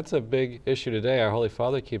good. I mean, that's a big issue today. Our Holy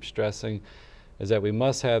Father keeps stressing is that we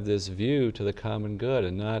must have this view to the common good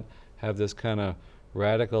and not have this kind of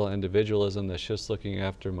radical individualism that's just looking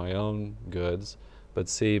after my own goods, but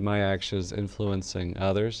see my actions influencing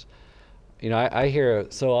others. I hear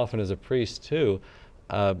so often as a priest too,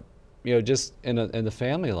 just in the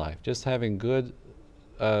family life, just having good,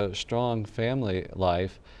 strong family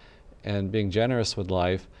life and being generous with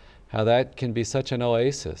life, how that can be such an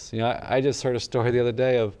oasis. I just heard a story the other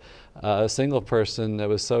day of a single person that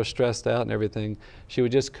was so stressed out and everything, she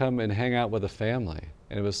would just come and hang out with the family,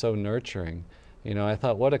 and it was so nurturing. I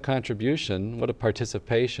thought, what a contribution, what a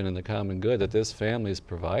participation in the common good that this family is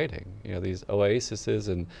providing. These oases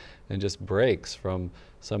and just breaks from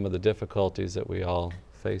some of the difficulties that we all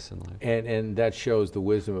face in life. And that shows the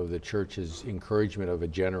wisdom of the Church's encouragement of a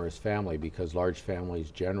generous family, because large families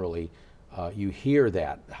generally, you hear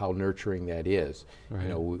that, how nurturing that is.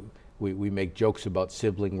 Right. We make jokes about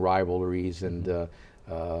sibling rivalries, and of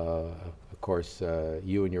course,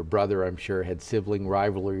 you and your brother, I'm sure, had sibling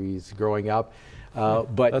rivalries growing up.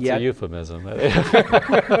 But That's yet, a euphemism.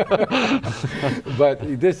 but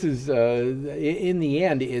this is, in the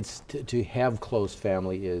end, it's to have close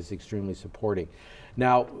family is extremely supporting.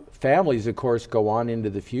 Now, families, of course, go on into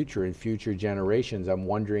the future in future generations. I'm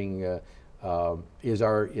wondering, is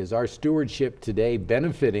our stewardship today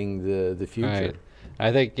benefiting the future? Right.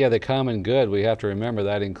 I think, yeah, the common good, we have to remember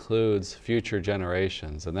that includes future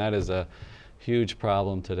generations, and that is a huge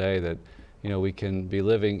problem today that, we can be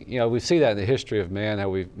living, we see that in the history of man, how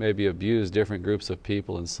we've maybe abused different groups of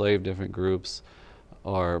people, enslaved different groups,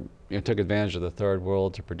 or took advantage of the third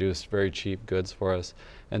world to produce very cheap goods for us.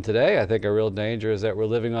 And today, I think a real danger is that we're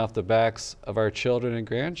living off the backs of our children and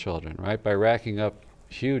grandchildren, right? By racking up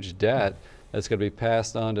huge debt that's going to be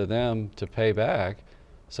passed on to them to pay back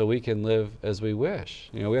so we can live as we wish.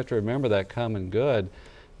 We have to remember that common good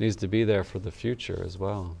needs to be there for the future as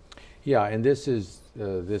well. Yeah, and this is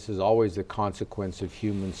always the consequence of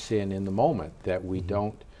human sin in the moment, that we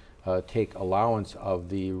don't take allowance of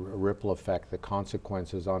the ripple effect, the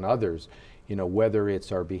consequences on others. Whether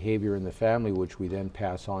it's our behavior in the family, which we then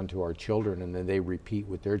pass on to our children, and then they repeat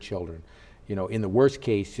with their children. In the worst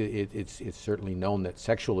case, it's certainly known that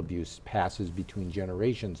sexual abuse passes between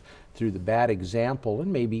generations through the bad example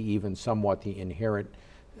and maybe even somewhat the inherent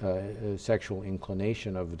sexual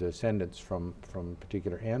inclination of descendants from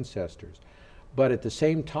particular ancestors. But at the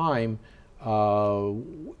same time,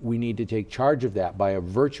 we need to take charge of that by a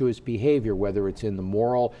virtuous behavior, whether it's in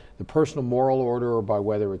the personal moral order, or by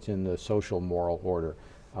whether it's in the social moral order,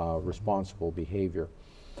 responsible behavior.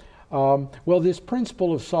 Well, this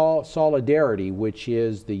principle of solidarity, which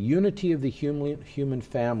is the unity of the human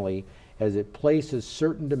family as it places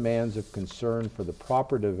certain demands of concern for the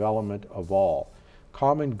proper development of all.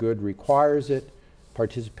 Common good requires it,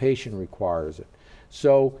 participation requires it.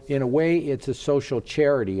 So in a way, it's a social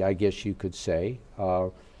charity, I guess you could say.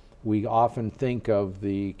 We often think of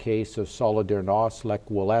the case of Solidarność Lech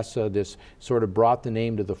Walesa. This sort of brought the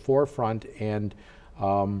name to the forefront, and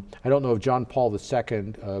I don't know if John Paul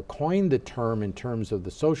II coined the term in terms of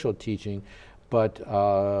the social teaching, but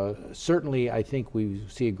certainly I think we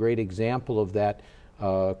see a great example of that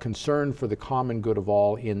concern for the common good of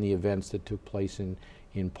all in the events that took place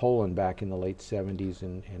in Poland back in the late 70s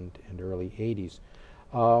and early 80s.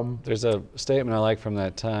 There's a statement I like from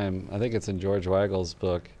that time. I think it's in George Weigel's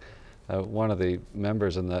book. One of the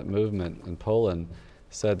members in that movement in Poland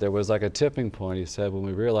said there was like a tipping point, he said, when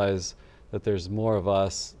we realized that there's more of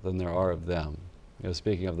us than there are of them.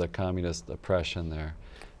 Speaking of the communist oppression there,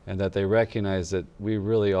 and that they recognize that we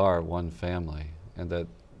really are one family and that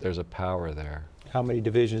there's a power there. How many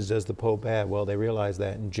divisions does the Pope have? Well, they realized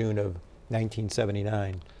that in June of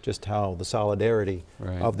 1979, just how the solidarity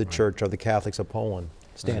of the Church, of the Catholics of Poland,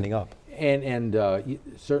 standing up. And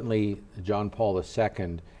certainly John Paul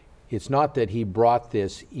II, it's not that he brought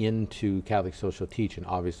this into Catholic social teaching.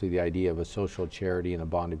 Obviously the idea of a social charity and a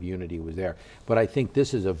bond of unity was there. But I think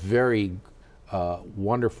this is a very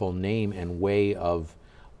wonderful name and way of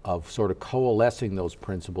sort of coalescing those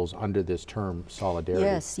principles under this term solidarity.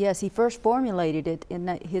 Yes, he first formulated it in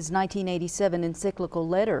his 1987 encyclical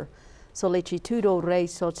letter, Solicitudo Rei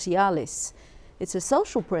Socialis. It's a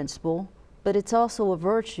social principle, but it's also a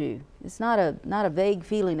virtue. It's not a vague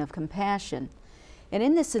feeling of compassion. And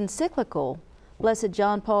in this encyclical, Blessed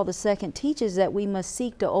John Paul II teaches that we must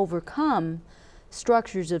seek to overcome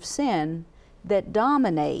structures of sin that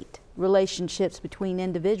dominate relationships between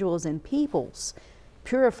individuals and peoples,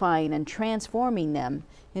 purifying and transforming them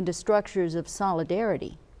into structures of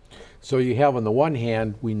solidarity. So you have, on the one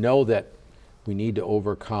hand, we know that we need to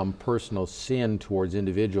overcome personal sin towards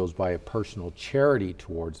individuals by a personal charity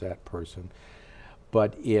towards that person.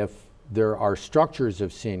 But if there are structures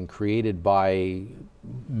of sin created by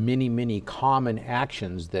many common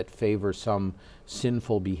actions that favor some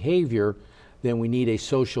sinful behavior, then we need a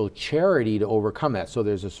social charity to overcome that. So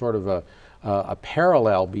there's a sort of a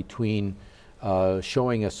parallel between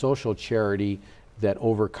showing a social charity that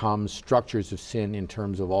overcomes structures of sin in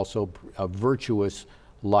terms of also a virtuous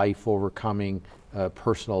life overcoming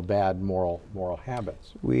personal bad moral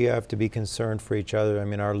habits. We have to be concerned for each other. I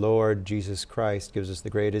mean, our Lord Jesus Christ gives us the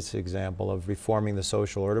greatest example of reforming the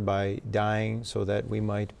social order by dying so that we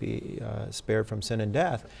might be spared from sin and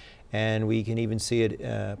death. And we can even see it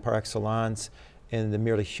par excellence in the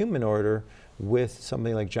merely human order with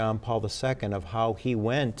something like John Paul II, of how he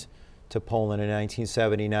went to Poland in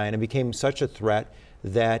 1979 and became such a threat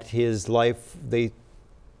that his life, the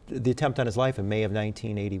attempt on his life in May of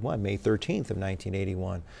 1981, May 13th of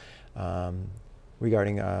 1981,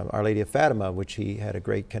 regarding Our Lady of Fatima, which he had a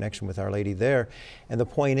great connection with Our Lady there. And the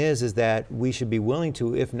point is that we should be willing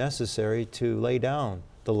to, if necessary, to lay down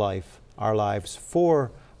the life our lives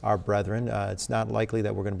for our brethren. It's not likely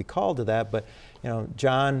that we're going to be called to that, but you know,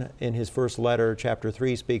 John in his first letter, chapter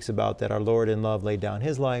 3, speaks about that our Lord in love laid down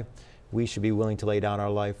his life. We should be willing to lay down our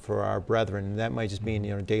life for our brethren, and that might just mean,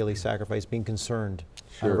 you know, daily sacrifice, being concerned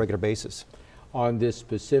on a regular basis. On this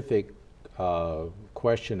specific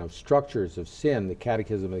question of structures of sin, the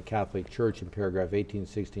Catechism of the Catholic Church in paragraph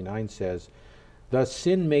 1869 says, "Thus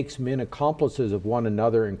sin makes men accomplices of one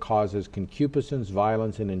another and causes concupiscence,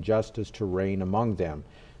 violence, and injustice to reign among them.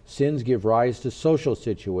 Sins give rise to social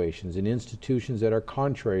situations and institutions that are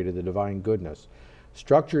contrary to the divine goodness.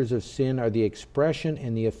 Structures of sin are the expression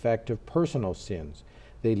and the effect of personal sins.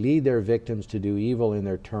 They lead their victims to do evil in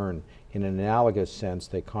their turn. In an analogous sense,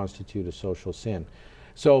 they constitute a social sin."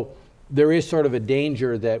 So there is sort of a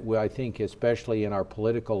danger that I think, especially in our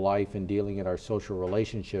political life and dealing in our social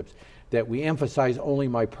relationships, that we emphasize only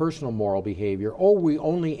my personal moral behavior, or we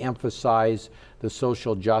only emphasize the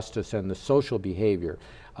social justice and the social behavior.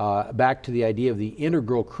 Back to the idea of the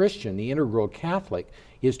integral Christian, the integral Catholic,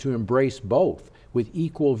 is to embrace both with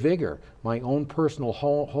equal vigor. My own personal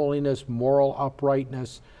holiness, moral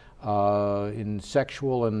uprightness, in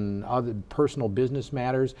sexual and other personal business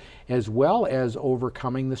matters, as well as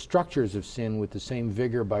overcoming the structures of sin with the same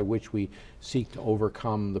vigor by which we seek to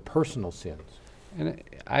overcome the personal sins. And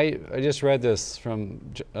I just read this from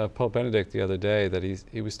Pope Benedict the other day, that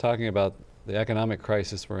he was talking about the economic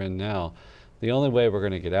crisis we're in now. The only way we're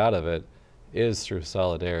going to get out of it is through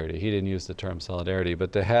solidarity. He didn't use the term solidarity,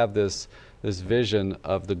 but to have this vision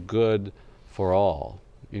of the good for all.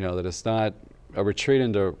 You know, that it's not a retreat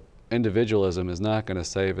into individualism is not going to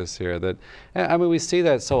save us here. That, I mean, we see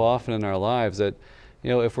that so often in our lives that, you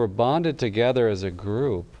know, if we're bonded together as a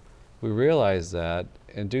group, we realize that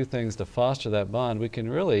and do things to foster that bond, we can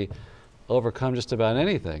really overcome just about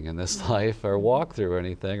anything in this life, or walk through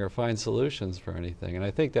anything, or find solutions for anything. And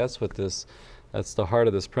I think that's what that's the heart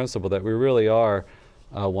of this principle, that we really are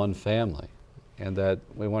one family, and that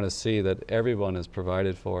we want to see that everyone is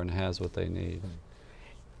provided for and has what they need.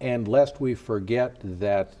 And lest we forget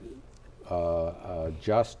that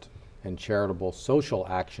just and charitable social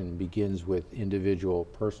action begins with individual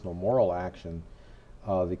personal moral action,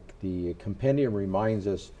 the compendium reminds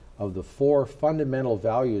us of the 4 fundamental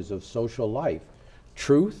values of social life.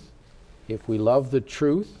 Truth, if we love the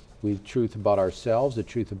truth about ourselves, the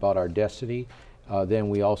truth about our destiny, then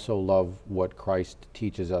we also love what Christ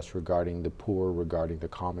teaches us regarding the poor, regarding the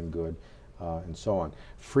common good, and so on.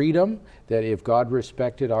 Freedom, that if God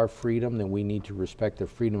respected our freedom, then we need to respect the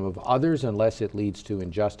freedom of others unless it leads to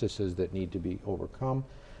injustices that need to be overcome.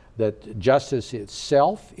 That justice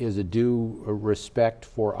itself is a due respect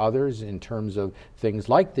for others in terms of things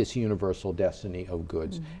like this universal destiny of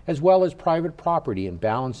goods, as well as private property, and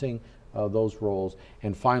balancing those roles.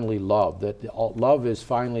 And finally, love. That love is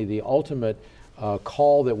finally the ultimate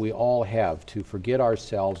call that we all have, to forget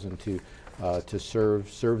ourselves and to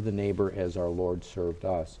serve the neighbor as our Lord served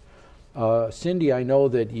us. Cindy, I know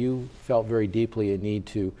that you felt very deeply a need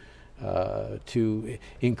to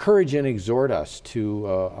encourage and exhort us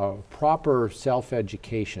to proper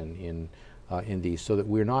self-education in these, so that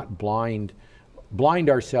we're not blind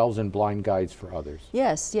ourselves and blind guides for others.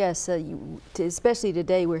 Yes, yes. Especially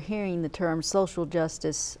today, we're hearing the term social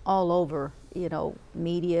justice all over, you know,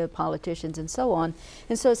 media, politicians, and so on.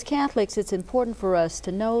 And so as Catholics, it's important for us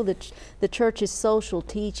to know that the Church's social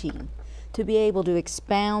teaching, to be able to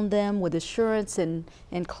expound them with assurance and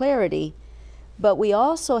clarity. But we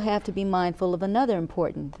also have to be mindful of another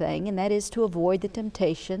important thing, and that is to avoid the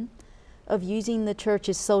temptation of using the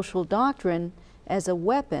Church's social doctrine as a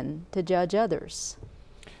weapon to judge others.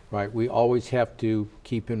 Right. We always have to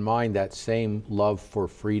keep in mind that same love for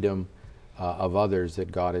freedom of others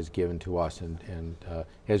that God has given to us, and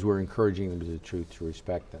as we're encouraging them to the truth, to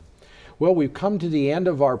respect them. Well, we've come to the end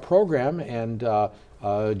of our program, and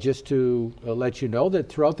just to let you know that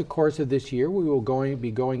throughout the course of this year, we will be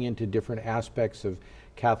going into different aspects of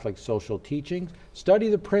Catholic social teaching. Study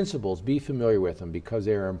the principles, be familiar with them, because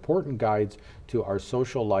they are important guides to our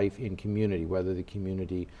social life in community, whether the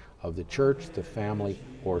community of the Church, the family,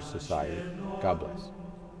 or society. God bless.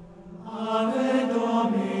 Ave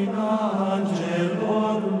Domina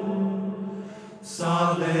Angelorum,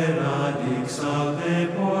 salve radic, salve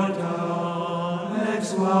porta,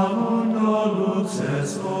 ex mundo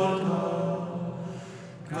luces orta,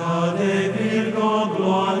 cade Virgo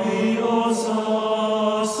gloriosa,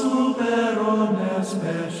 super omnes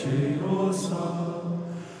speciosa,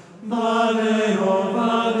 vale